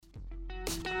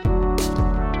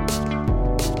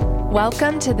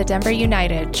Welcome to the Denver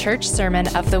United Church Sermon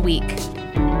of the Week.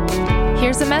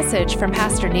 Here's a message from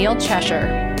Pastor Neil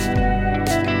Cheshire.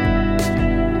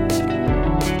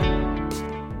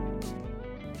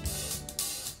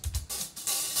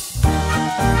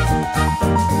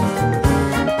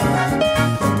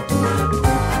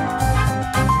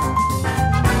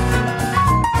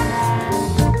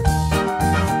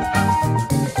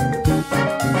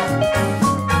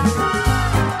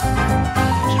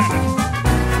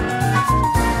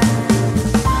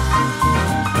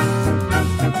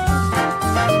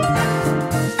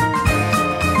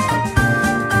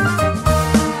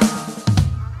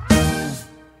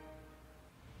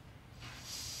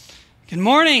 Good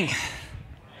morning.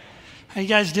 How you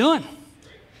guys doing?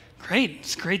 Great.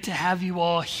 It's great to have you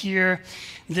all here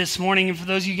this morning. And for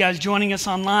those of you guys joining us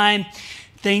online,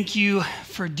 thank you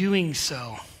for doing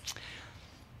so.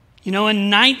 You know, in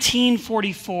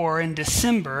 1944, in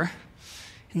December,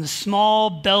 in the small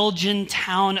Belgian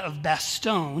town of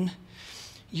Bastogne,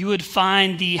 you would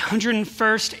find the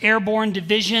 101st Airborne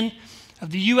Division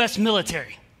of the U.S.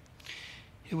 military.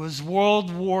 It was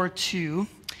World War II.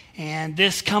 And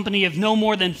this company of no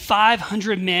more than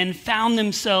 500 men found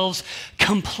themselves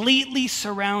completely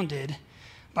surrounded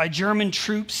by German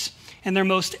troops and their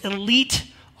most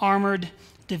elite armored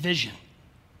division.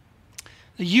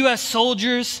 The U.S.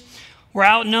 soldiers were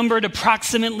outnumbered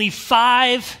approximately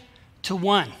 5-1,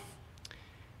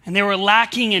 and they were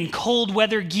lacking in cold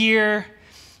weather gear,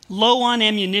 low on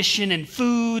ammunition and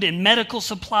food and medical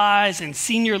supplies and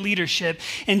senior leadership.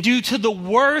 And due to the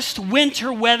worst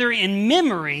winter weather in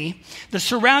memory, the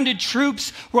surrounded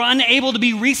troops were unable to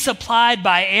be resupplied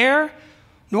by air,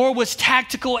 nor was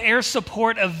tactical air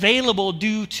support available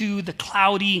due to the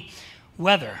cloudy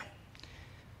weather.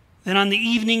 Then on the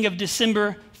evening of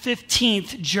December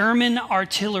 15th, German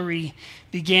artillery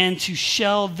began to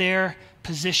shell their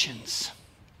positions.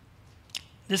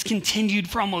 This continued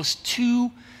for almost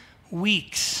 2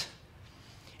 weeks.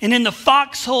 And in the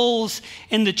foxholes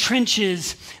in the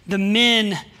trenches, the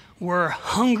men were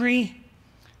hungry,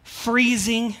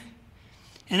 freezing,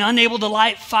 and unable to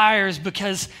light fires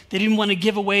because they didn't want to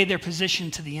give away their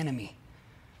position to the enemy.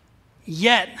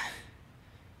 Yet,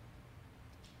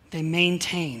 they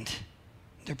maintained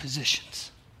their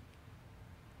positions.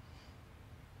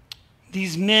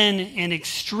 These men, in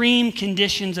extreme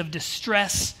conditions of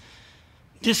distress,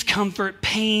 discomfort,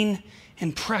 pain,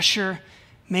 and pressure,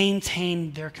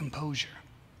 maintained their composure.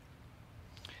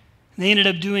 They ended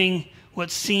up doing what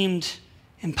seemed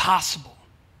impossible.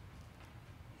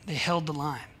 They held the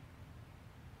line.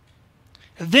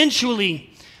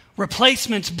 Eventually,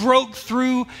 replacements broke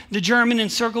through the German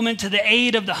encirclement to the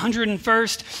aid of the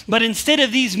 101st, but instead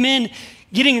of these men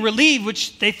getting relieved,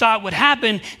 which they thought would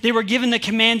happen, they were given the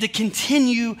command to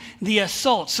continue the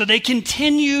assault. So they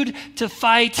continued to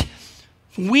fight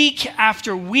week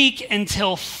after week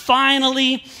until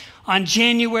finally on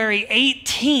January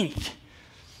 18th,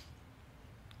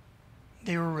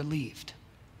 they were relieved.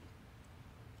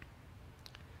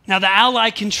 Now, the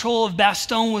Allied control of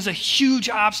Bastogne was a huge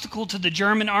obstacle to the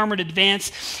German armored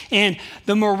advance, and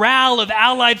the morale of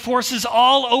Allied forces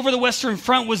all over the Western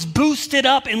Front was boosted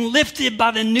up and lifted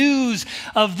by the news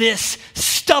of this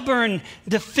stubborn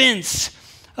defense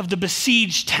of the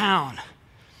besieged town.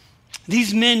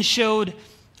 These men showed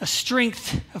a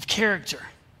strength of character,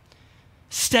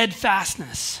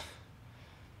 steadfastness,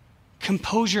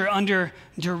 composure under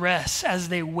duress as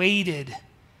they waited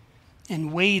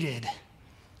and waited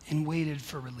and waited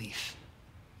for relief.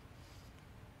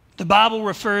 The Bible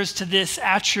refers to this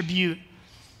attribute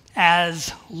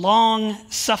as long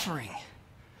suffering,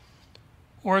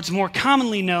 or it's more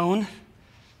commonly known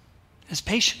as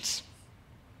patience.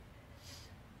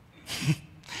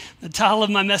 The title of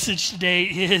my message today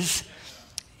is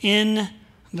In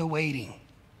the Waiting.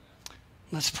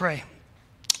 Let's pray.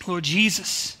 Lord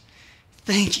Jesus,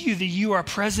 thank you that you are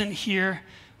present here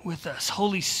with us.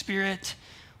 Holy Spirit,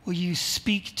 will you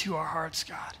speak to our hearts,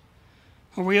 God?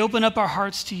 When we open up our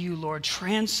hearts to you, Lord,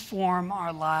 transform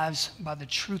our lives by the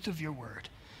truth of your word.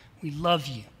 We love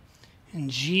you. In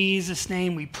Jesus'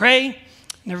 name we pray.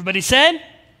 And everybody said,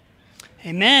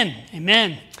 amen.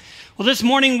 Amen. Well, this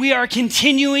morning we are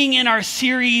continuing in our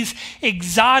series,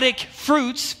 Exotic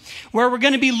Fruits, where we're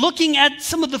going to be looking at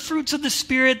some of the fruits of the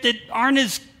Spirit that aren't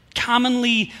as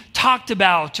commonly talked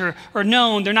about or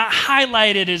known. They're not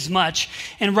highlighted as much.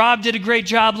 And Rob did a great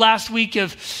job last week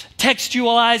of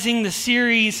textualizing the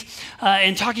series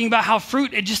and talking about how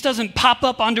fruit, it just doesn't pop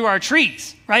up onto our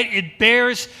trees, right? It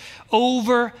bears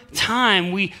over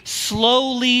time. We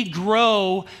slowly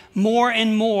grow more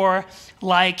and more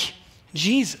like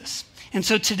Jesus. And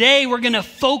so today we're going to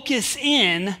focus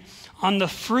in on the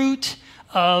fruit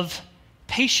of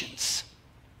patience.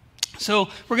 So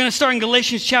we're going to start in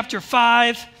Galatians chapter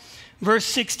 5, verse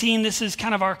 16. This is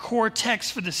kind of our core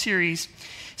text for the series.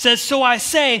 It says, "So I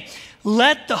say,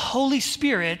 let the Holy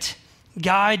Spirit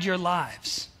guide your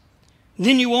lives.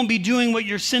 Then you won't be doing what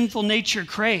your sinful nature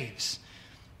craves.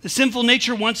 The sinful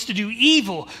nature wants to do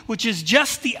evil, which is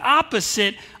just the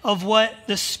opposite of what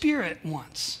the Spirit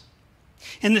wants.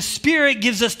 And the Spirit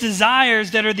gives us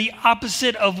desires that are the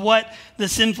opposite of what the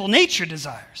sinful nature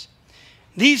desires.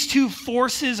 These two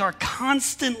forces are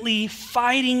constantly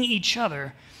fighting each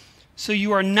other, so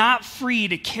you are not free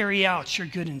to carry out your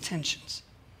good intentions.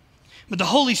 But the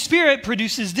Holy Spirit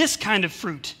produces this kind of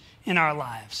fruit in our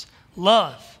lives: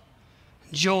 love,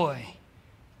 joy,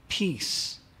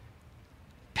 peace,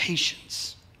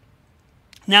 patience."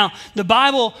 Now, the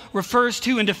Bible refers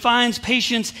to and defines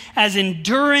patience as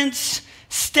endurance,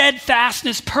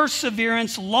 steadfastness,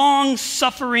 perseverance,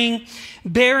 long-suffering,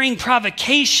 bearing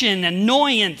provocation,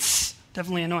 annoyance,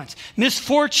 definitely annoyance,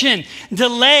 misfortune,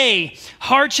 delay,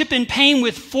 hardship and pain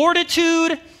with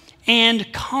fortitude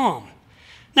and calm.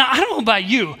 Now, I don't know about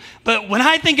you, but when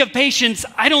I think of patience,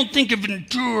 I don't think of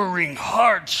enduring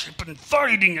hardship and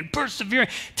fighting and persevering.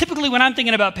 Typically, when I'm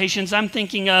thinking about patience, I'm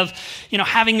thinking of,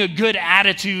 having a good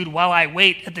attitude while I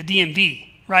wait at the DMV,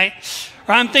 right?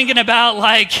 Or I'm thinking about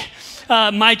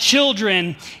my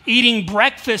children eating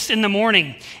breakfast in the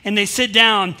morning, and they sit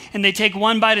down and they take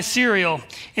one bite of cereal,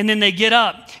 and then they get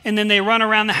up and then they run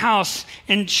around the house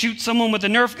and shoot someone with a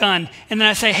Nerf gun. And then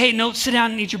I say, "Hey, no, sit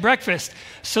down and eat your breakfast."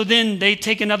 So then they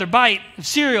take another bite of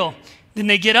cereal, then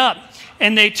they get up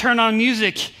and they turn on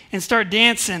music and start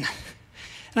dancing.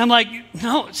 And I'm like,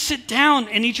 "No, sit down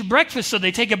and eat your breakfast." So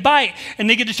they take a bite and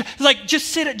they get distracted. Like, just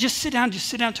sit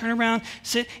down, turn around,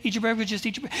 sit, eat your breakfast, just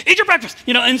eat your breakfast.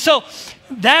 And so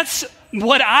that's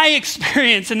what I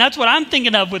experience, and that's what I'm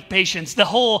thinking of with patience. The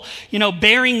whole,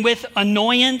 bearing with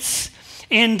annoyance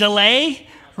and delay,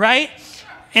 right?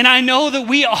 And I know that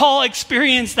we all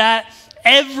experience that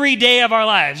every day of our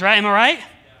lives, right? Am I right?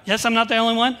 Yes, I'm not the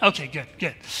only one? Okay,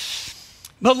 good.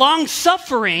 But long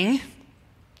suffering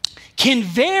can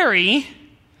vary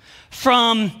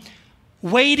from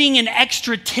waiting an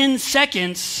extra 10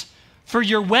 seconds for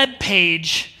your web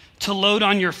page to load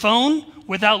on your phone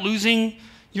without losing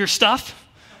your stuff.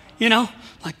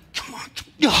 Like, come on.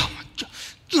 Oh my God.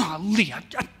 Golly,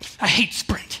 I hate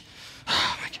Sprint.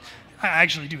 Oh my God. I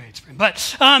actually do hate Sprint. But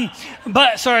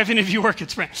sorry if any of you work at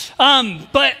Sprint.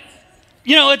 But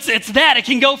it's that. It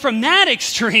can go from that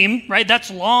extreme, right?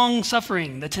 That's long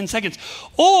suffering, the 10 seconds.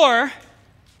 Or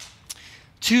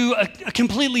to a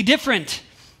completely different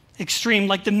extreme,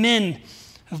 like the men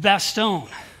of Bastogne,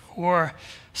 or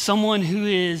someone who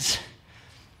is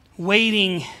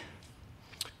waiting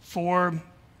for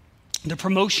the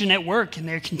promotion at work, and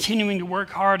they're continuing to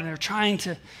work hard, and they're trying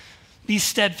to be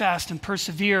steadfast and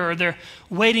persevere, or they're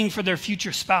waiting for their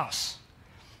future spouse,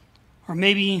 or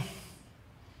maybe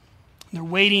they're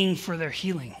waiting for their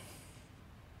healing,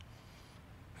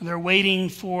 or they're waiting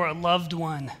for a loved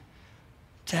one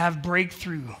to have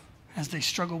breakthrough as they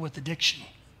struggle with addiction.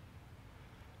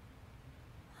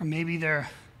 Or maybe they're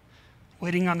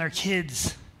waiting on their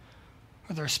kids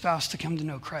or their spouse to come to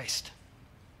know Christ.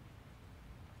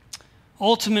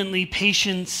 Ultimately,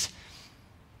 patience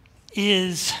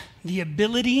is the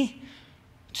ability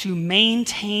to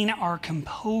maintain our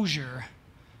composure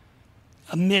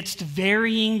amidst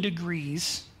varying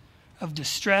degrees of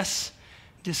distress,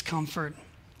 discomfort,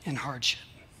 and hardship.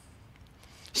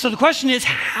 So the question is,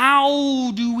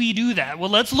 how do we do that? Well,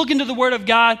 let's look into the Word of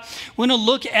God. We're going to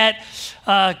look at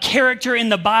a character in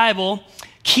the Bible,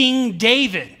 King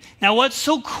David. Now, what's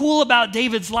so cool about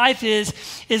David's life is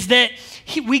that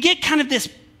we get kind of this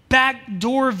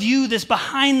backdoor view, this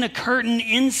behind the curtain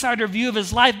insider view of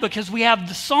his life, because we have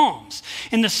the Psalms.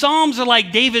 And the Psalms are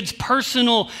like David's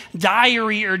personal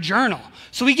diary or journal.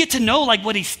 So we get to know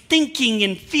what he's thinking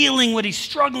and feeling, what he's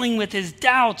struggling with, his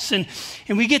doubts, and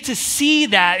we get to see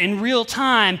that in real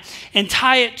time and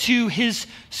tie it to his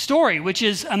story, which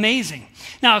is amazing.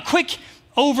 Now, a quick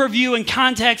overview and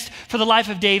context for the life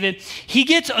of David. He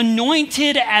gets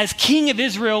anointed as king of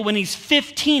Israel when he's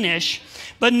 15-ish,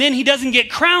 but then he doesn't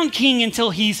get crowned king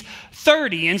until he's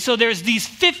 30. And so there's these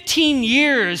 15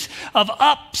 years of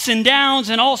ups and downs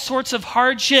and all sorts of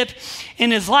hardship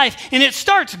in his life. And it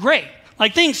starts great.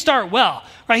 Things start well,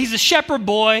 right? He's a shepherd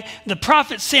boy. The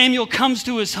prophet Samuel comes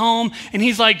to his home, and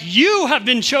he's like, "You have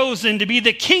been chosen to be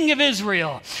the king of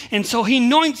Israel." And so he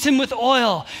anoints him with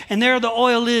oil, and there the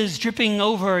oil is dripping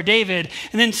over David.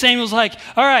 And then Samuel's like,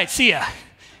 "All right, see ya."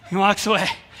 He walks away.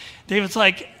 David's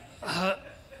like,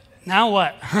 now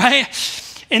what, right?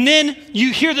 And then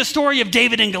you hear the story of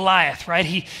David and Goliath, right?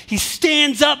 He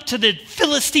stands up to the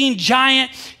Philistine giant,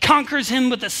 conquers him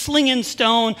with a sling and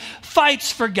stone,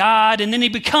 fights for God, and then he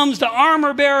becomes the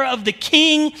armor bearer of the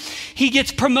king. He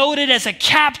gets promoted as a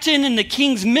captain in the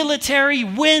king's military,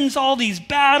 wins all these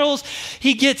battles.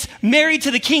 He gets married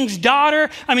to the king's daughter.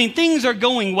 I mean, things are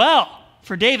going well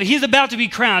for David. He's about to be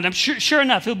crowned. I'm sure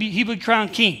enough, he'll be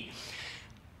crowned king.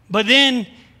 But then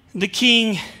the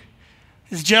king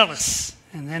is jealous.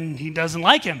 And then he doesn't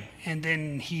like him. And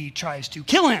then he tries to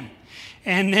kill him.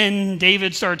 And then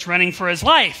David starts running for his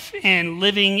life and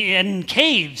living in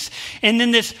caves. And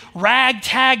then this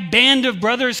ragtag band of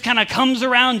brothers kind of comes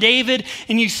around David.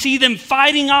 And you see them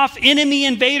fighting off enemy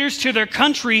invaders to their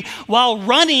country while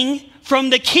running from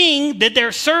the king that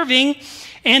they're serving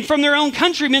and from their own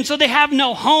countrymen. So they have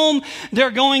no home.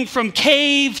 They're going from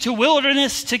cave to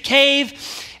wilderness to cave.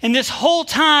 And this whole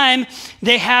time,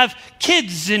 they have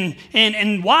kids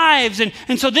and wives.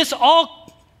 And so this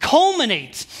all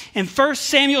culminates in 1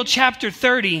 Samuel chapter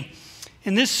 30.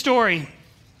 In this story,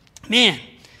 man,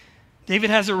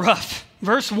 David has it rough.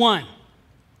 Verse 1.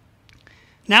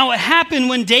 Now it happened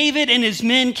when David and his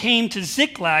men came to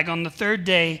Ziklag on the third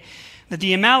day that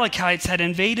the Amalekites had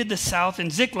invaded the south,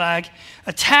 and Ziklag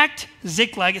attacked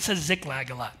Ziklag. It says Ziklag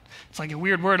a lot. It's like a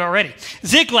weird word already.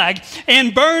 Ziklag,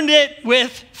 and burned it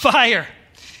with fire,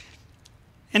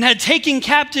 and had taken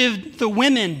captive the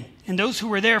women and those who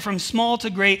were there from small to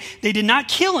great. They did not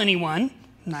kill anyone,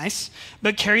 nice,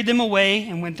 but carried them away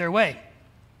and went their way.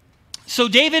 So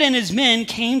David and his men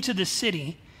came to the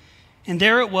city, and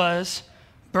there it was,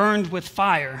 burned with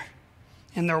fire,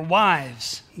 and their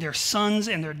wives, their sons,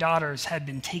 and their daughters had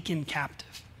been taken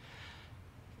captive.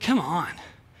 Come on.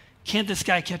 Can't this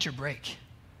guy catch a break?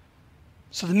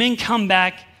 So the men come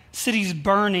back, city's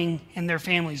burning, and their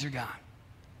families are gone.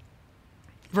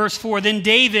 Verse 4, then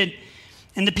David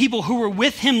and the people who were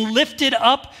with him lifted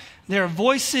up their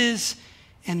voices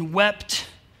and wept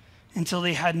until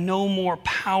they had no more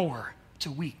power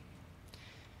to weep.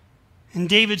 And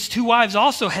David's two wives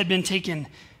also had been taken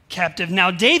captive.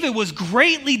 Now David was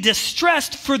greatly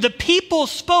distressed, for the people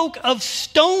spoke of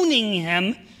stoning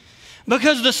him,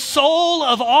 because the soul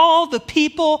of all the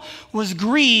people was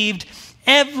grieved,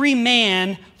 every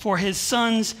man for his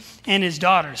sons and his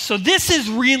daughters. So this is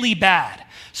really bad.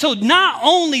 So not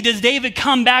only does David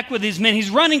come back with his men, he's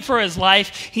running for his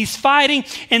life, he's fighting,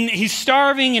 and he's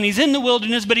starving, and he's in the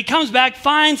wilderness, but he comes back,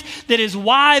 finds that his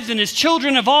wives and his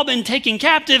children have all been taken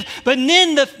captive, but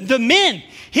then the men,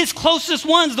 his closest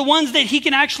ones, the ones that he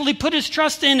can actually put his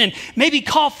trust in and maybe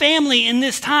call family in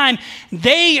this time,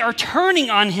 they are turning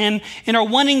on him and are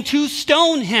wanting to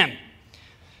stone him.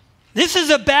 This is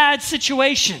a bad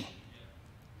situation.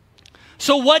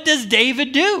 So what does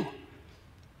David do?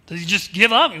 Does he just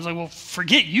give up? He's like, well,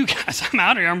 forget you guys. I'm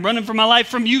out of here. I'm running for my life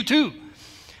from you too.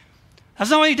 That's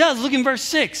not what he does. Look in verse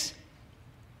 6.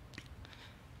 It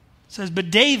says, but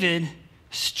David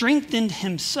strengthened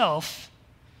himself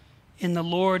in the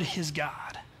Lord his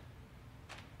God.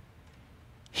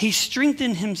 He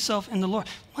strengthened himself in the Lord.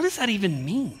 What does that even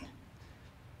mean?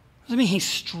 What does it mean he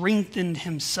strengthened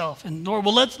himself in the Lord?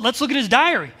 Well, let's look at his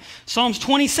diary. Psalms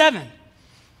 27,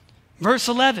 verse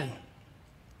 11.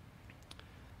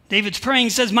 David's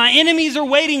praying, says, my enemies are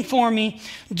waiting for me.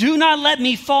 Do not let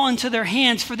me fall into their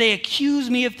hands, for they accuse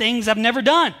me of things I've never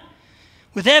done.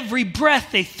 With every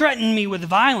breath, they threaten me with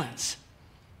violence.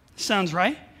 Sounds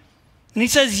right? And he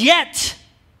says, yet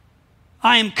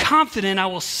I am confident I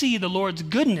will see the Lord's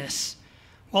goodness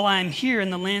while I am here in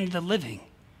the land of the living.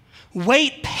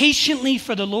 Wait patiently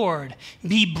for the Lord.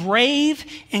 Be brave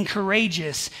and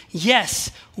courageous.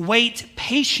 Yes, wait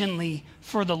patiently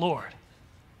for the Lord.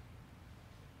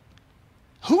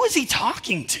 Who is he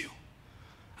talking to?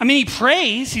 I mean, he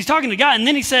prays, he's talking to God, and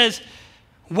then he says,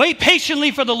 wait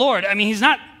patiently for the Lord. I mean, he's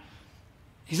not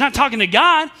talking to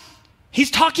God,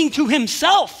 he's talking to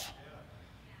himself.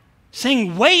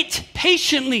 Saying, wait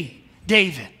patiently,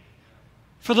 David,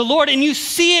 for the Lord. And you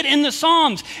see it in the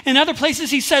Psalms. In other places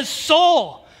he says,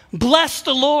 soul, bless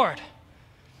the Lord.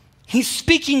 He's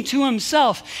speaking to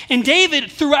himself. And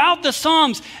David, throughout the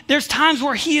Psalms, there's times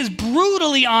where he is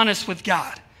brutally honest with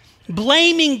God,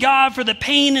 blaming God for the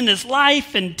pain in his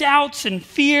life and doubts and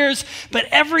fears. But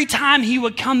every time he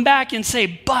would come back and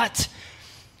say, but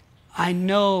I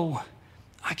know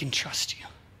I can trust you.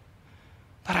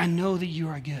 But I know that you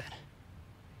are good.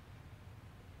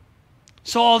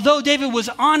 So although David was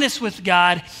honest with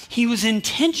God, he was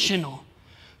intentional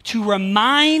to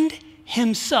remind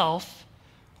himself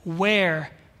where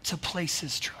to place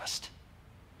his trust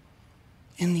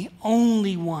in the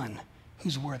only one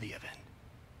who's worthy of it.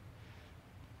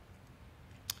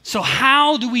 So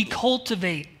how do we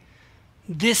cultivate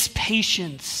this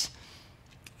patience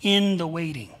in the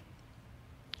waiting?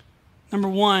 Number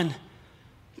one,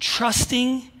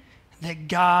 trusting that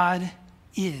God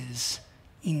is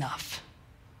enough.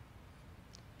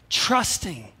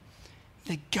 Trusting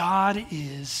that God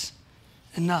is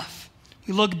enough.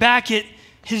 We look back at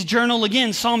his journal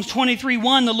again, Psalms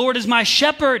 23:1, the Lord is my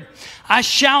shepherd, I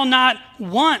shall not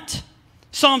want.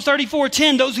 Psalms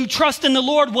 34:10, those who trust in the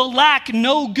Lord will lack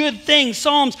no good thing.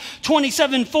 Psalms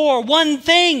 27:4, one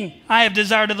thing I have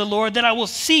desired of the Lord, that I will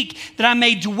seek, that I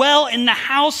may dwell in the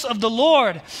house of the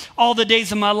Lord all the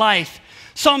days of my life.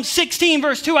 Psalm 16,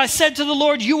 verse 2, I said to the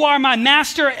Lord, you are my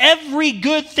master. Every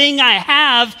good thing I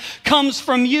have comes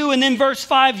from you. And then verse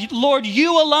 5, Lord,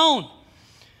 you alone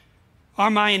are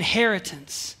my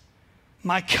inheritance,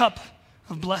 my cup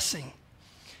of blessing.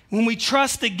 When we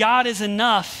trust that God is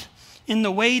enough in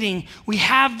the waiting, we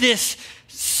have this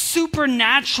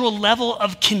supernatural level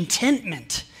of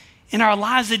contentment in our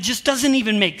lives that just doesn't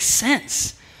even make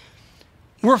sense.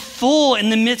 We're full in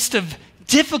the midst of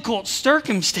difficult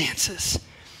circumstances.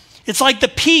 It's like the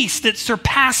peace that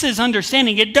surpasses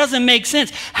understanding. It doesn't make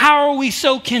sense. How are we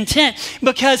so content?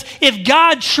 Because if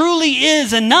God truly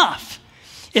is enough,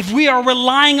 if we are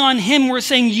relying on him, we're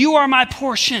saying, you are my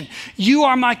portion, you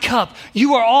are my cup,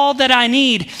 you are all that I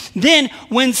need. Then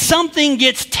when something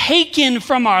gets taken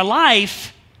from our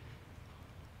life,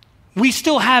 we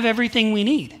still have everything we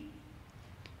need.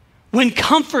 When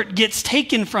comfort gets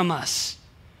taken from us,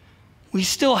 we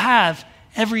still have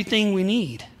everything we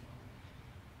need.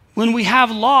 When we have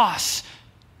loss,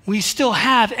 we still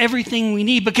have everything we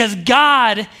need because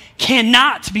God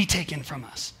cannot be taken from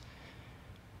us.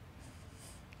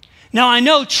 Now, I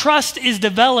know trust is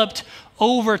developed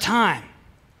over time.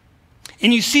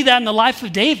 And you see that in the life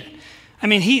of David. I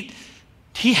mean,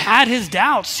 he had his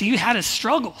doubts. He had his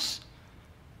struggles.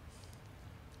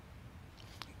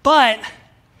 But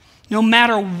no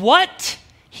matter what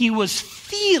he was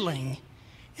feeling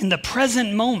in the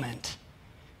present moment,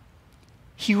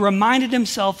 he reminded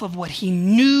himself of what he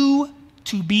knew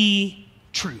to be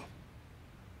true,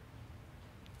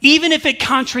 even if it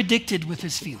contradicted with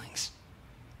his feelings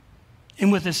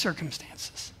and with his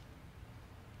circumstances.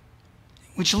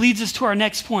 Which leads us to our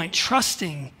next point,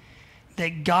 trusting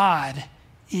that God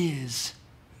is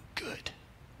good.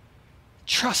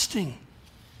 Trusting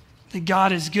that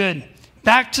God is good.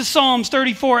 Back to Psalms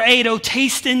 34:8, oh,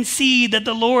 taste and see that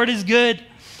the Lord is good.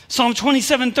 Psalm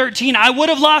 27:13, I would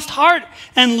have lost heart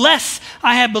unless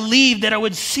I had believed that I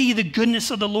would see the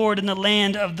goodness of the Lord in the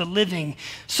land of the living.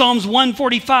 Psalms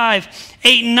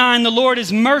 145:8-9, the Lord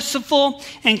is merciful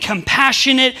and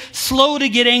compassionate, slow to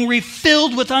get angry,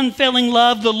 filled with unfailing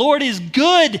love. The Lord is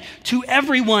good to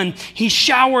everyone. He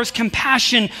showers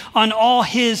compassion on all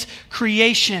his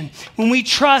creation. When we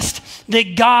trust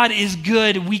that God is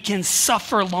good, we can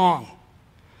suffer long.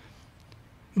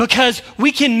 Because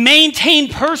we can maintain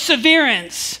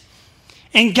perseverance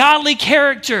and godly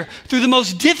character through the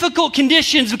most difficult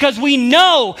conditions because we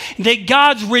know that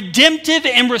God's redemptive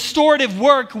and restorative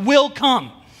work will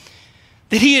come.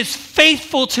 That he is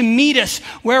faithful to meet us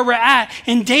where we're at.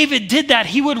 And David did that.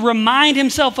 He would remind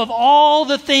himself of all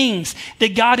the things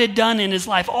that God had done in his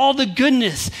life, all the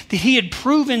goodness that he had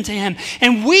proven to him.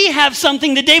 And we have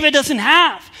something that David doesn't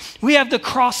have. We have the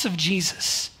cross of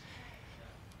Jesus.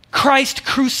 Christ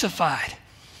crucified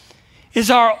is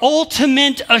our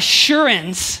ultimate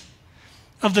assurance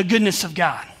of the goodness of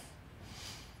God.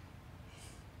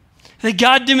 That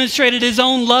God demonstrated his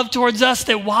own love towards us,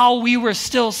 that while we were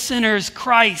still sinners,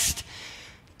 Christ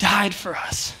died for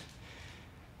us.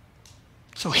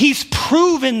 So he's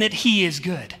proven that he is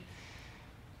good.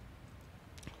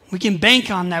 We can bank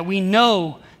on that. We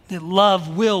know that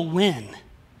love will win.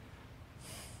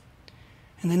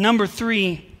 And then number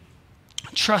 3,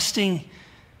 trusting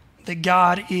that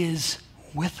God is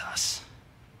with us.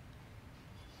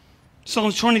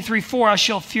 Psalms 23:4, I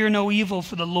shall fear no evil,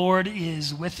 for the Lord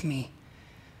is with me.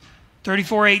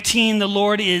 34:18, the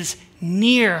Lord is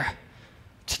near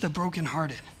to the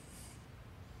brokenhearted.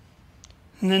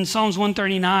 And then Psalms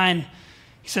 139,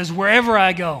 he says, wherever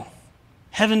I go,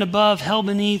 heaven above, hell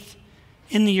beneath,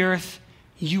 in the earth,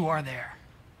 you are there.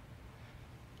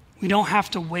 We don't have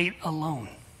to wait alone.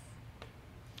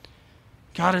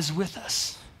 God is with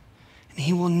us, and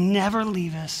he will never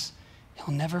leave us.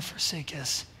 He'll never forsake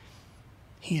us.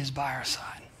 He is by our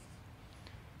side.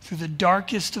 Through the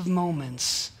darkest of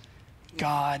moments,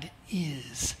 God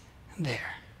is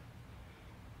there.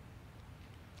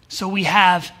 So we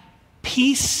have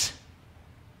peace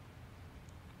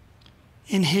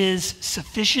in his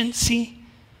sufficiency.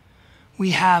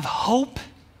 We have hope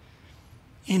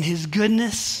in his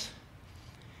goodness.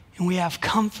 and we have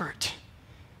comfort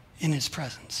in his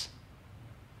presence.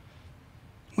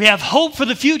 We have hope for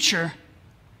the future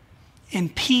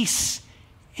and peace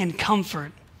and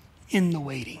comfort in the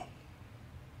waiting.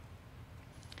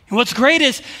 And what's great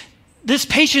is this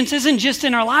patience isn't just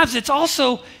in our lives, it's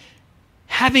also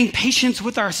having patience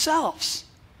with ourselves.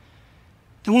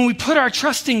 And when we put our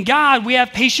trust in God, we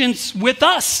have patience with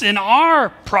us in our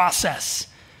process.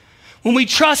 When we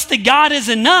trust that God is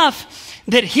enough,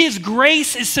 that his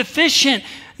grace is sufficient,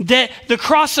 that the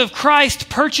cross of Christ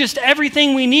purchased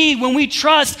everything we need, when we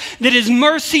trust that his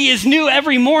mercy is new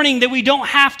every morning, that we don't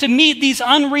have to meet these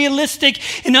unrealistic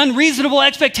and unreasonable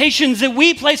expectations that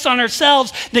we place on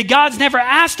ourselves that God's never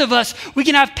asked of us, we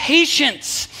can have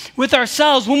patience with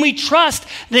ourselves. When we trust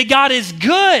that God is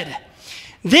good,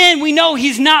 then we know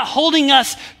he's not holding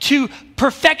us to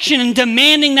perfection and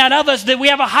demanding that of us, that we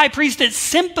have a high priest that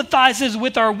sympathizes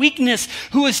with our weakness,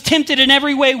 who is tempted in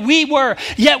every way we were,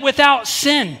 yet without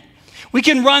sin. We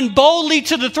can run boldly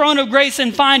to the throne of grace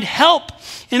and find help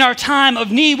in our time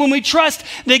of need. When we trust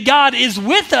that God is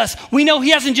with us, we know he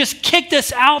hasn't just kicked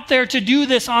us out there to do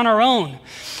this on our own,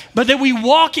 but that we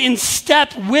walk in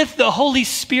step with the Holy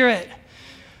Spirit.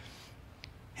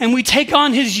 And we take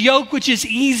on his yoke, which is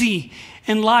easy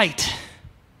and light.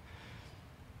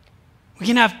 We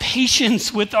can have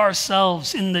patience with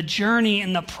ourselves in the journey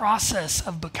and the process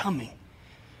of becoming.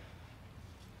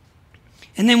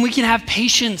 And then we can have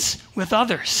patience with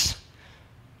others.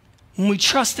 When we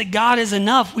trust that God is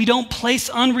enough, we don't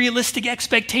place unrealistic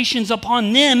expectations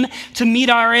upon them to meet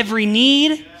our every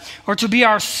need or to be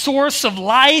our source of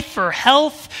life or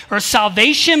health or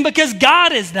salvation, because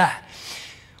God is that.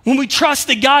 When we trust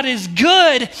that God is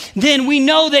good, then we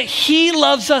know that he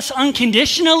loves us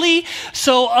unconditionally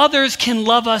so others can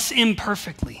love us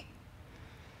imperfectly.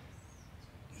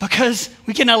 Because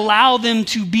we can allow them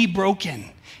to be broken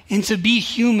and to be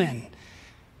human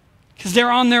because they're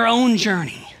on their own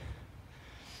journey.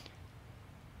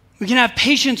 We can have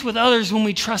patience with others when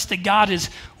we trust that God is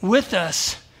with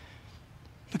us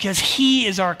because he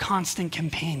is our constant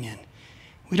companion.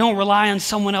 We don't rely on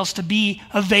someone else to be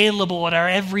available at our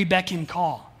every beck and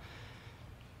call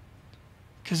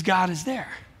because God is there.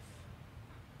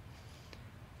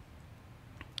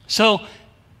 So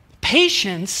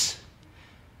patience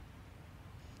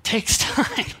takes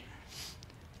time.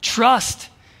 Trust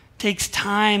takes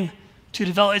time to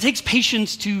develop. It takes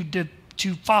patience to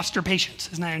foster patience.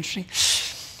 Isn't that interesting?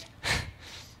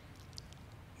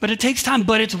 But it takes time,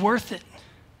 but it's worth it.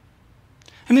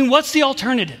 I mean, what's the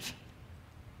alternative?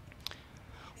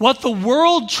 What the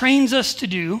world trains us to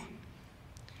do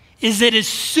is that as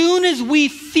soon as we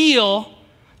feel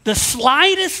the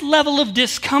slightest level of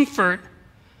discomfort,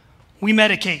 we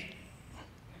medicate.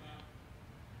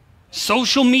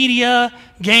 Social media,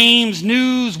 games,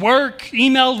 news, work,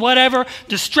 emails, whatever,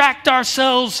 distract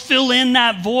ourselves, fill in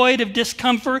that void of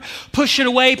discomfort, push it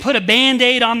away, put a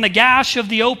Band-Aid on the gash of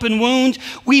the open wound.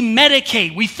 We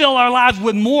medicate. We fill our lives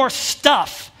with more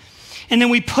stuff. And then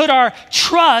we put our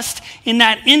trust in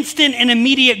that instant and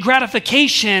immediate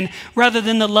gratification rather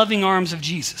than the loving arms of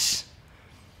Jesus.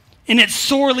 And it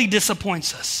sorely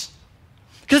disappoints us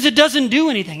because it doesn't do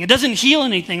anything. It doesn't heal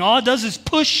anything. All it does is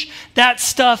push that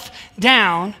stuff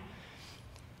down.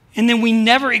 And then we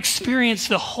never experience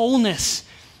the wholeness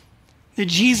that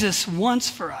Jesus wants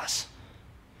for us.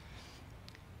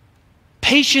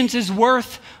 Patience is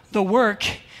worth the work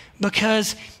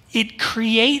because it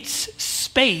creates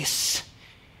space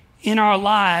in our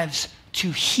lives to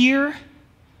hear,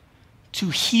 to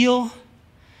heal,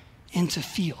 and to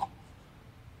feel.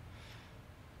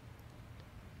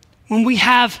 When we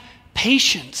have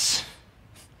patience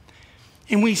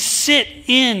and we sit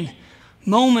in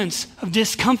moments of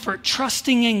discomfort,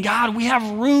 trusting in God, we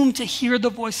have room to hear the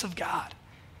voice of God.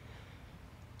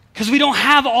 Because we don't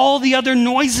have all the other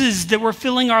noises that we're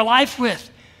filling our life with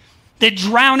that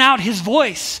drown out his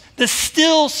voice, the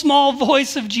still small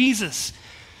voice of Jesus.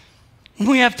 When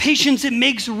we have patience, it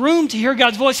makes room to hear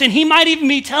God's voice. And he might even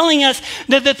be telling us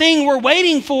that the thing we're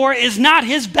waiting for is not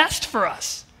his best for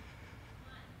us.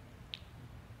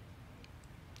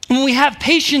 When we have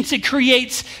patience, it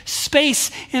creates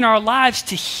space in our lives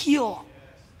to heal.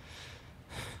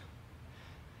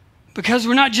 Because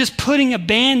we're not just putting a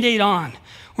Band-Aid on.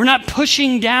 We're not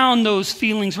pushing down those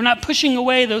feelings. We're not pushing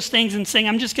away those things and saying,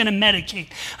 I'm just going to medicate.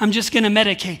 I'm just going to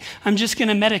medicate. I'm just going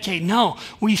to medicate. No,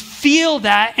 we feel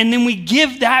that and then we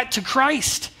give that to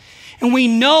Christ. And we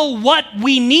know what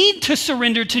we need to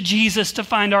surrender to Jesus to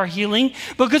find our healing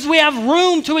because we have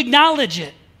room to acknowledge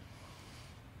it.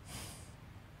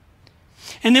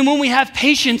 And then when we have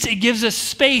patience, it gives us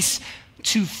space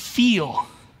to feel.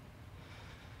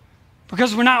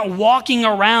 Because we're not walking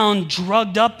around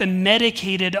drugged up and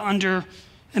medicated under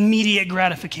immediate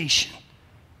gratification,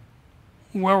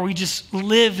 where we just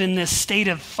live in this state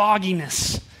of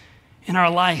fogginess in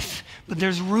our life. But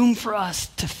there's room for us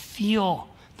to feel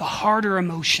the harder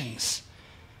emotions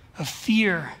of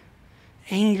fear,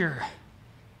 anger,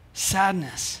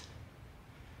 sadness,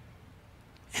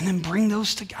 and then bring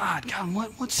those to God. God,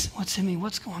 what's in me?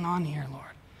 What's going on here, Lord?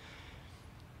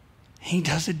 He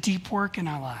does a deep work in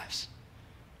our lives.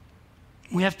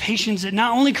 We have patience that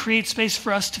not only creates space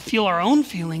for us to feel our own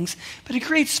feelings, but it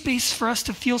creates space for us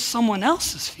to feel someone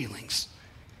else's feelings,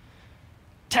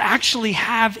 to actually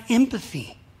have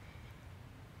empathy.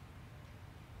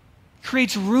 It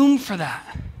creates room for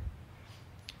that.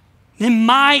 Then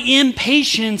my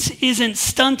impatience isn't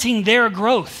stunting their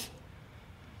growth.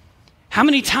 How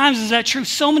many times is that true?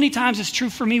 So many times it's true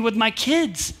for me with my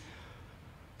kids.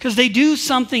 Because they do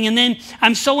something and then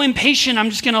I'm so impatient,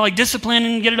 I'm just going to discipline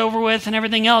and get it over with and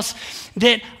everything else,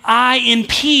 that I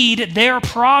impede their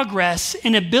progress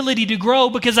and ability to grow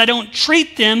because I don't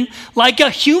treat them like a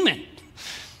human.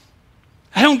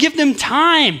 I don't give them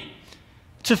time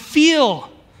to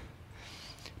feel.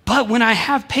 But when I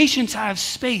have patience, I have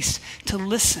space to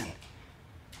listen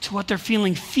to what they're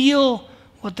feeling, feel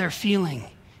what they're feeling,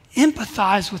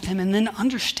 empathize with them, and then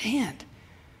understand.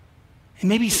 And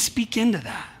maybe speak into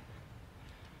that.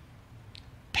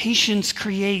 Patience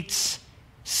creates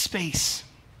space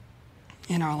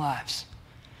in our lives.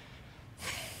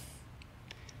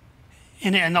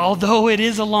 And although it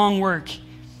is a long work,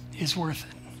 it's worth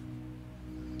it.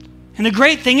 And the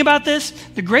great thing about this,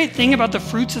 the great thing about the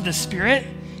fruits of the Spirit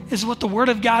is what the Word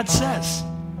of God says.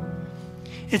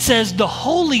 It says the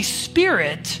Holy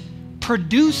Spirit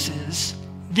produces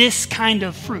this kind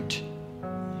of fruit.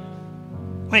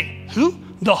 Wait, who?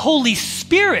 The Holy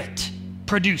Spirit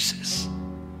produces.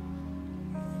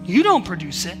 You don't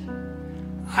produce it.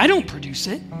 I don't produce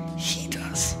it. He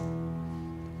does.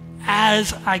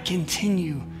 As I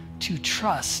continue to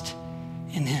trust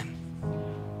in Him.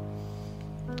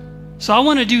 So I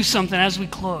want to do something as we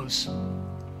close.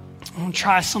 I want to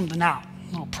try something out,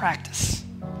 a little practice.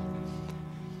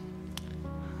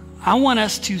 I want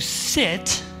us to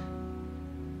sit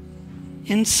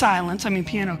in silence. I mean,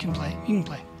 piano can play. You can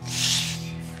play.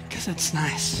 Because it's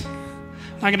nice.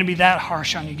 I'm not going to be that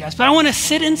harsh on you guys. But I want to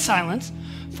sit in silence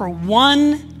for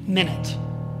 1 minute.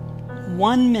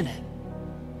 1 minute.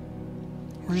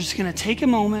 We're just going to take a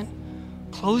moment,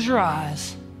 close your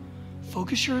eyes,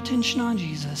 focus your attention on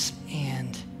Jesus,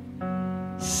 and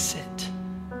sit.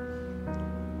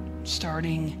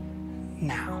 Starting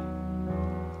now.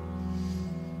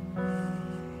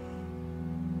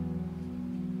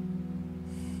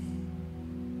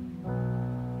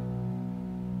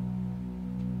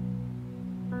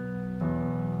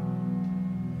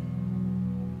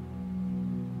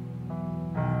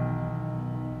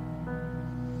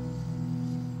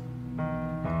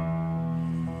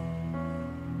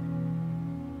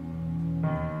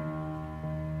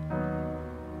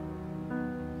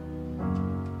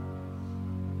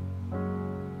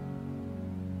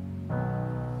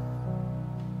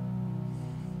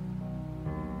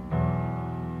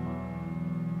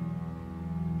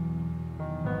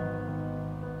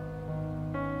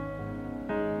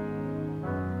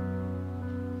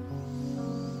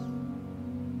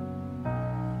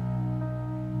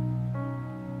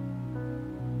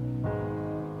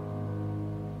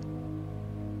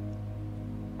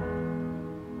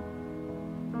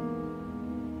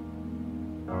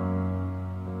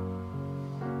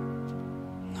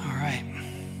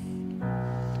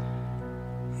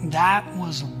 That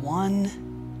was 1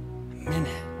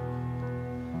 minute.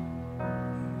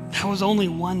 That was only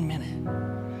 1 minute.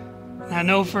 And I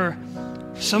know for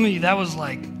some of you, that was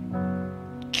like,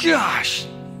 gosh,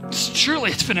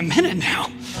 surely it's been a minute now.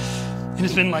 And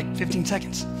it's been like 15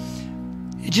 seconds.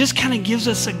 It just kind of gives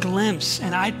us a glimpse.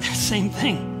 And same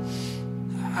thing.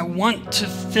 I want to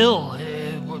fill.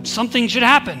 Something should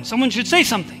happen. Someone should say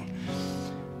something.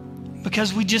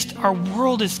 Because our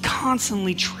world is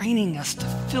constantly training us to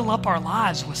fill up our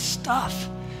lives with stuff.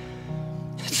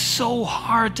 It's so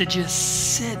hard to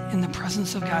just sit in the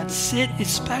presence of God. Sit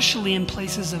especially in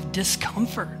places of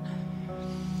discomfort.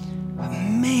 But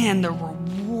man, the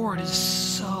reward is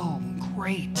so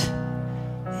great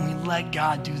when we let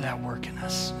God do that work in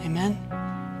us. Amen?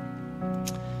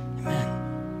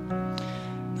 Amen.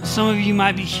 Now, some of you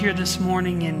might be here this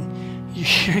morning and you're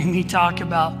hearing me talk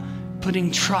about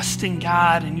putting trust in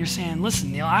God, and you're saying,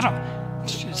 listen, Neil,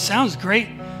 it sounds great,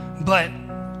 but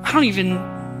I don't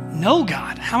even know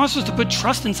God. How am I supposed to put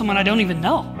trust in someone I don't even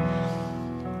know?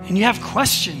 and you have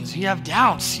questions, you have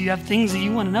doubts, you have things that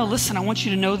you want to know, listen, I want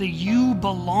you to know that you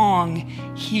belong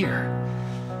here.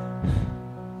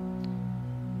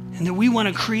 And that we want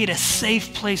to create a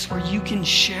safe place where you can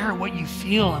share what you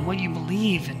feel and what you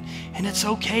believe, and it's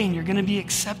okay, and you're going to be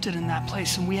accepted in that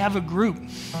place. And we have a group,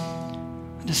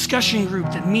 a discussion group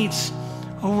that meets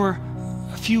over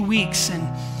a few weeks,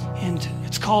 and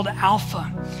it's called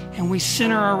Alpha, and we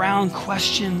center around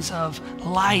questions of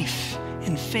life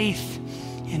and faith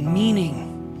and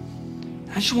meaning.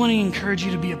 I just want to encourage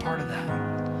you to be a part of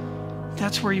that. If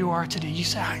that's where you are today. You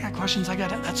say, I got questions,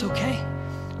 that's okay.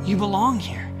 You belong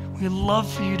here. We'd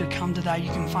love for you to come to that.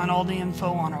 You can find all the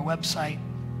info on our website.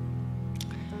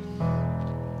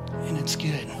 And it's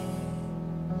good.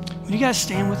 Would you guys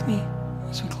stand with me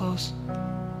as we close?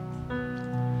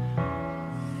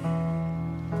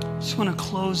 Just want to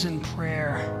close in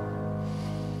prayer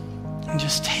and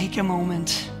just take a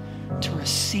moment to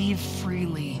receive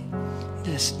freely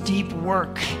this deep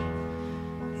work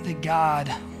that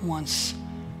God wants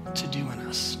to do in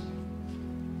us.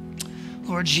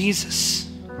 Lord Jesus,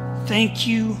 thank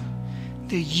you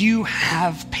that you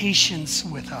have patience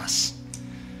with us.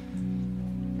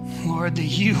 Lord, that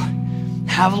you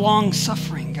have long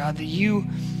suffering, God, that you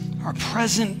are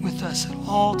present with us at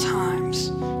all times.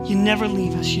 You never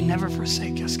leave us, you never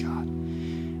forsake us, God.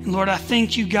 And Lord, I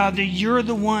thank you, God, that you're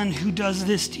the one who does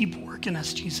this deep work in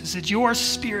us, Jesus. It's your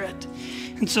Spirit.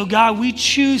 And so, God, we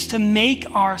choose to make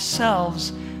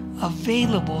ourselves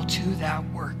available to that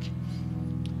work.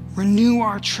 Renew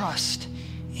our trust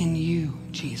in you,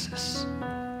 Jesus.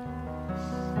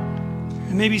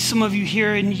 And maybe some of you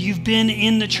here, and you've been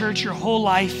in the church your whole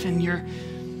life,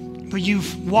 but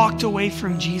you've walked away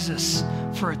from Jesus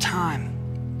for a time.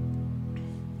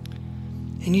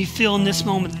 And you feel in this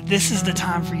moment that this is the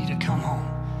time for you to come home,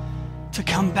 to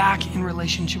come back in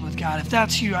relationship with God. If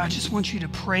that's you, I just want you to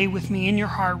pray with me in your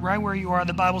heart, right where you are.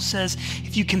 The Bible says,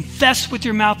 if you confess with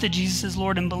your mouth that Jesus is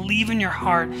Lord and believe in your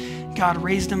heart God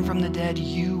raised him from the dead,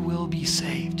 you will be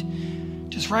saved.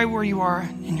 Just right where you are,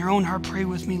 in your own heart, pray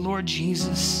with me. Lord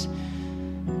Jesus,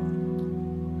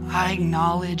 I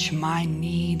acknowledge my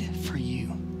need for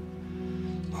you.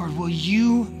 Lord, will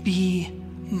you be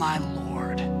my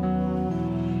Lord?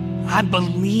 I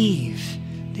believe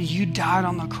that you died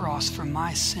on the cross for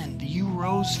my sin, that you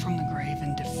rose from the grave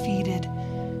and defeated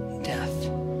death.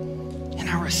 And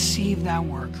I receive that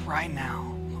work right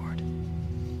now, Lord.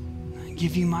 I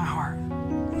give you my heart,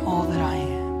 all that I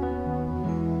am.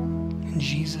 In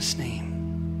Jesus'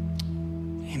 name,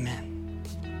 amen.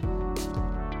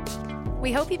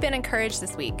 We hope you've been encouraged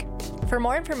this week. For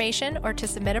more information or to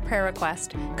submit a prayer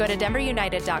request, go to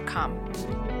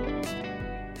denverunited.com.